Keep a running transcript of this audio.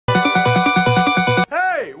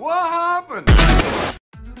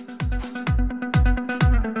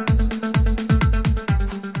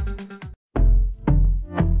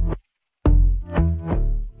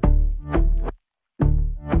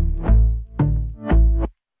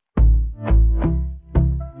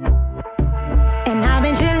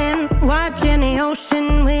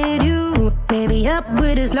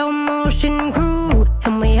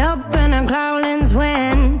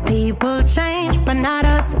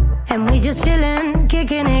And we just chillin',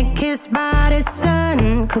 kicking it, kissed by the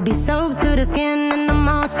sun. Could be soaked to the skin in the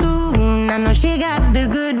mall soon. I know she got the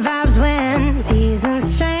good vibes when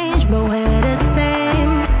seasons change, but we're the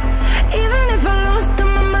same. Even if I lost all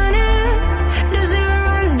my money, the zero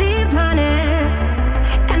runs deep, honey.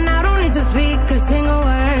 And I don't need to speak a single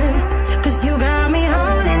word, 'cause you got me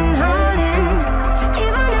holding, holding.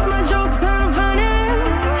 Even if my jokes aren't funny,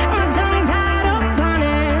 my tongue tied up on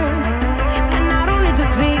it. And I don't need to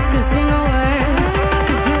speak a single word,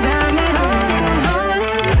 'cause you got me holding,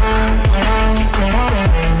 holding.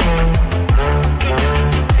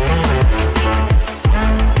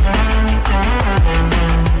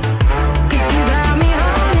 'Cause you got me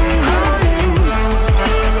holding, holding.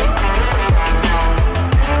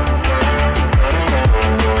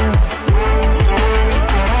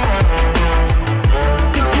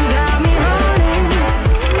 'Cause you got me holding.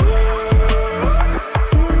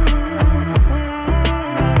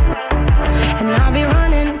 And I'll be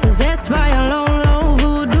running, possessed by a low, low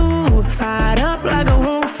voodoo. Fired up like a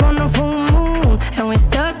wolf on the full moon. And we're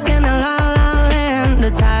stuck in a la la land.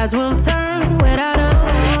 The tides will turn without us.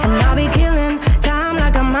 And I'll be killing time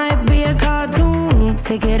like I might be a cartoon.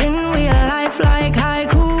 Take it in real life like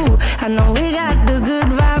haiku. I know we got the good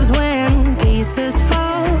vibes when pieces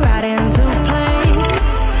fall right into place.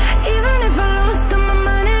 Even if I lost all my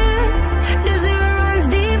money, the zero runs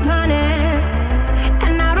deep, honey.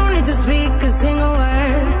 And I don't need to speak a single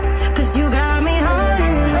word, 'cause you got me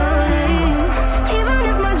holding, holding. Even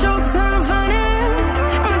if my jokes aren't funny,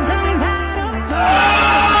 my tongue tied up.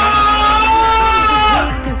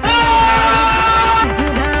 Speak a single word, 'cause you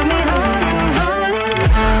got me holding, holding.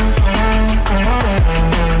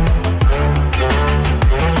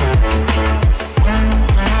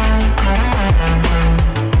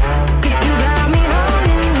 'Cause you got me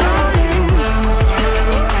holding, holding.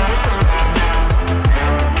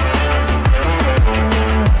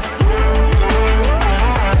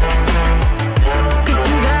 'Cause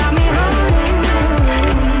you got me holding,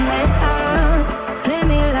 holding. Play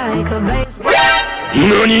me like a bass.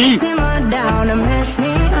 NANI?! Simmer down and mess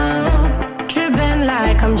me up. Tripping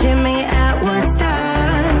like I'm Jimmy at Woodstock.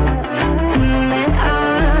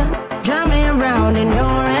 Drumming around in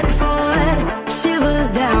your red Ford. Shivers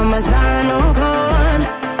down my spinal cord.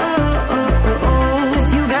 Oh, oh, oh, oh. 'Cause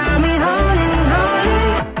you got me holding,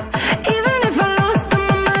 holding. Even if I lost all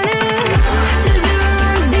my money, the zero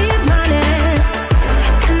runs deep, honey.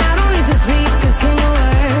 And I don't need to speak a single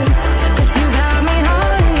word, 'cause you got me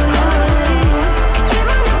holding, holding.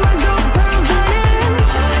 Even if my jokes aren't funny,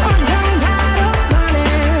 my tongue tied up on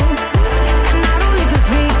it.